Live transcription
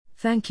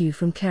Thank you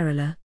from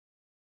Kerala.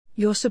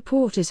 Your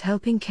support is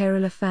helping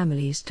Kerala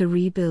families to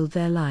rebuild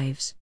their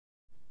lives.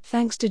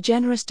 Thanks to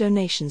generous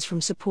donations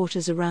from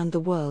supporters around the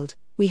world,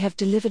 we have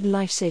delivered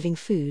life-saving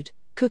food,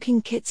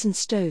 cooking kits and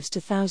stoves to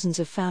thousands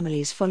of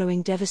families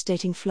following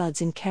devastating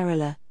floods in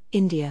Kerala,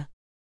 India.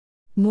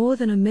 More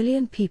than 1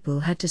 million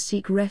people had to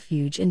seek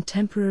refuge in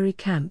temporary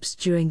camps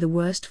during the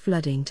worst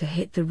flooding to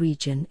hit the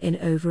region in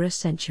over a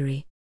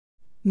century.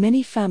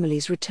 Many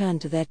families returned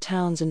to their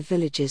towns and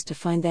villages to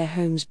find their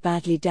homes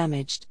badly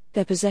damaged,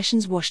 their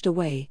possessions washed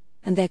away,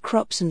 and their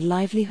crops and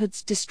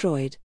livelihoods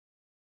destroyed.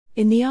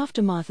 In the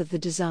aftermath of the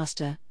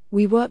disaster,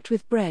 we worked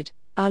with Bread,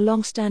 our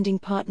long-standing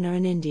partner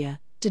in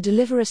India, to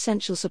deliver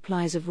essential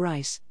supplies of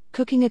rice,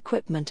 cooking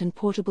equipment and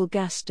portable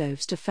gas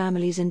stoves to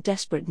families in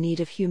desperate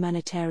need of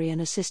humanitarian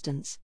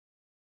assistance.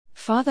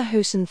 Father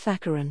Hossan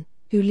Thakkaran,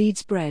 who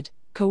leads Bread,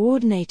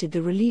 coordinated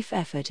the relief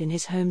effort in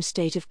his home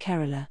state of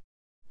Kerala.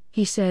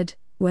 He said,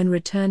 when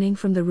returning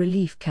from the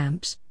relief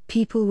camps,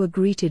 people were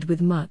greeted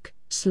with muck,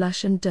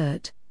 slush and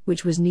dirt,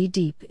 which was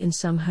knee-deep in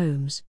some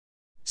homes.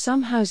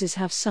 Some houses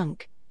have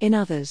sunk, in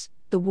others,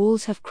 the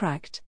walls have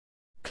cracked.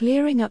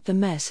 Clearing up the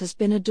mess has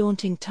been a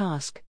daunting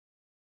task.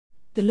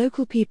 The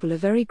local people are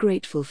very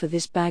grateful for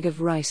this bag of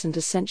rice and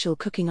essential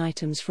cooking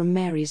items from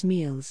Mary's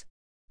Meals.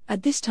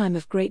 At this time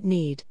of great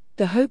need,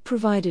 the hope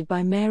provided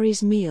by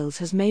Mary's Meals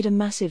has made a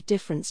massive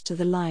difference to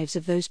the lives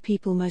of those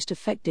people most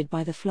affected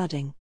by the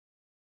flooding.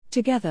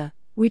 Together,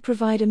 we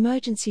provide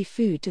emergency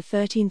food to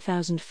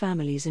 13,000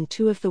 families in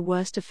 2 of the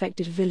worst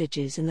affected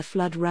villages in the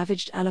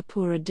flood-ravaged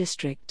Alappuzha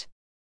district.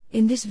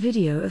 In this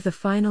video of the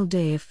final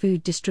day of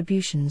food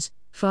distributions,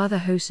 Father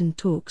Hossan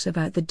talks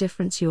about the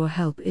difference your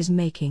help is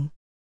making.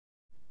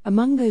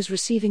 Among those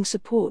receiving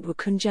support were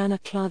Kunjana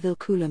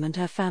Klathilkulam and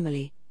her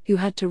family, who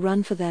had to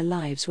run for their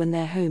lives when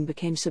their home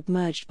became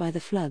submerged by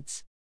the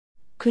floods.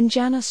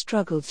 Kunjana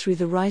struggled through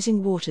the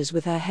rising waters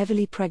with her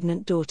heavily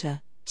pregnant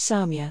daughter,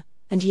 Soumya,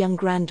 and young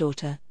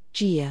granddaughter,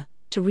 Jia,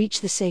 to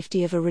reach the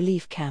safety of a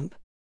relief camp.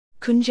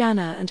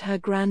 Kunjana and her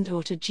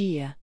granddaughter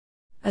Jia.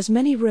 As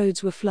many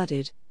roads were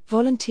flooded,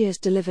 volunteers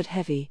delivered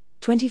heavy,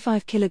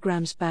 25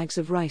 kilograms bags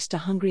of rice to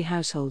hungry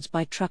households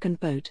by truck and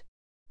boat.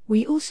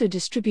 We also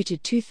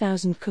distributed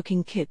 2,000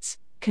 cooking kits,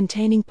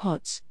 containing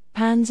pots,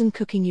 pans and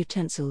cooking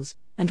utensils,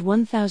 and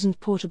 1,000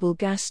 portable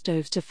gas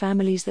stoves to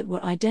families that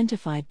were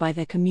identified by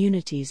their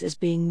communities as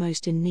being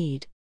most in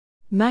need.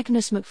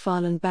 Magnus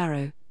McFarlane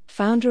Barrow,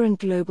 founder and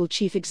global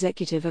chief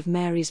executive of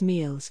Mary's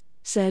Meals,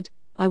 said,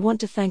 "I want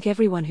to thank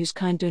everyone whose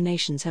kind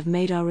donations have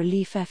made our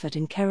relief effort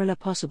in Kerala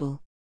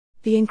possible.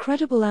 The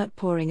incredible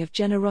outpouring of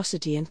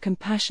generosity and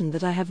compassion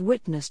that I have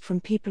witnessed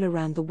from people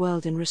around the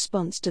world in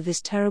response to this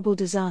terrible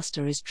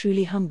disaster is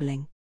truly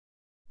humbling.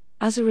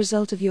 As a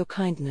result of your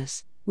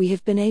kindness, we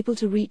have been able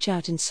to reach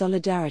out in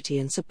solidarity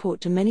and support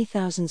to many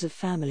thousands of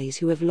families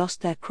who have lost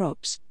their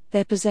crops,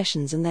 their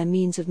possessions and their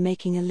means of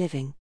making a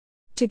living.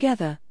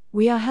 Together,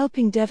 we are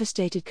helping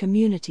devastated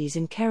communities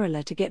in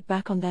Kerala to get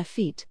back on their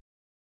feet.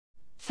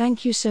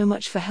 Thank you so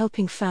much for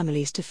helping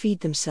families to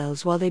feed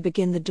themselves while they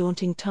begin the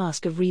daunting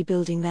task of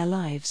rebuilding their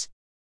lives."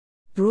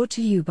 Brought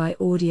to you by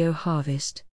Audio Harvest.